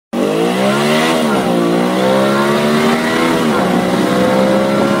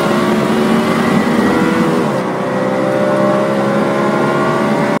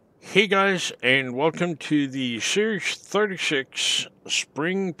Hey guys, and welcome to the Series 36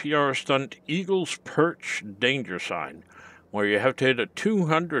 Spring PR Stunt Eagles Perch Danger Sign, where you have to hit a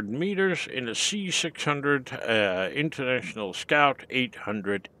 200 meters in a C600 International Scout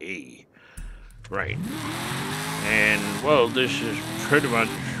 800A. Right. And, well, this is pretty much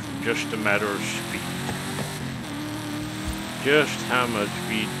just a matter of speed. Just how much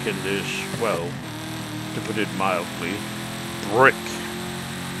speed can this, well, to put it mildly, brick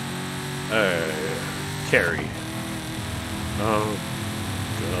carry? Oh,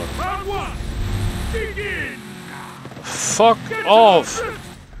 God. Round one, begin! Fuck off!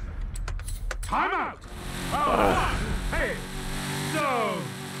 Time out! Hey, so...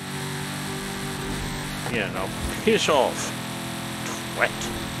 Yeah, now piss off, twat.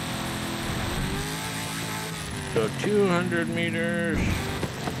 So 200 meters.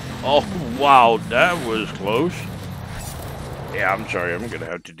 Oh, wow, that was close. Yeah, I'm sorry, I'm gonna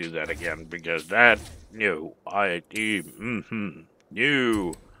have to do that again because that, no,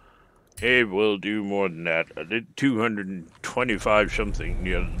 no. It will do more than that. I did 225 something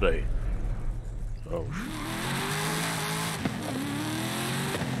the other day. Oh.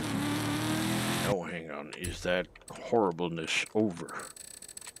 Oh, hang on. Is that horribleness over?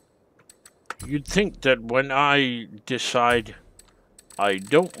 You'd think that when I decide I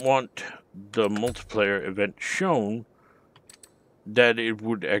don't want the multiplayer event shown, that it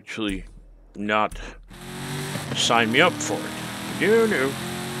would actually not sign me up for it. No.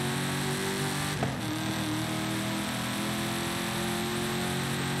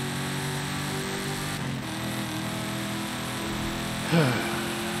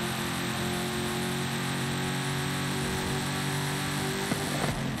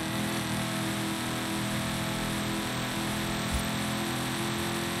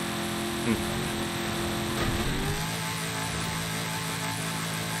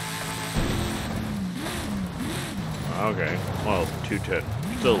 Okay, well, 210.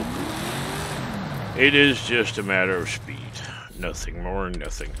 Still, it is just a matter of speed. Nothing more,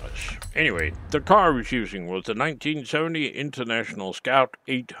 nothing less. Anyway, the car I was using was the 1970 International Scout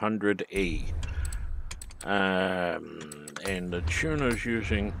 800A. And the tune I was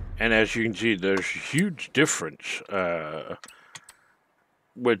using, and as you can see, there's a huge difference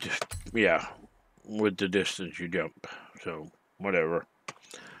with the distance you jump. So, whatever.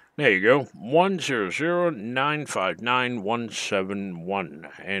 There you go, 100959171.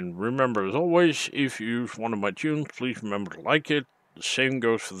 And remember, as always, if you use one of my tunes, please remember to like it. The same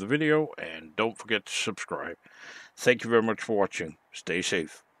goes for the video, and don't forget to subscribe. Thank you very much for watching. Stay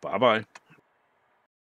safe. Bye-bye.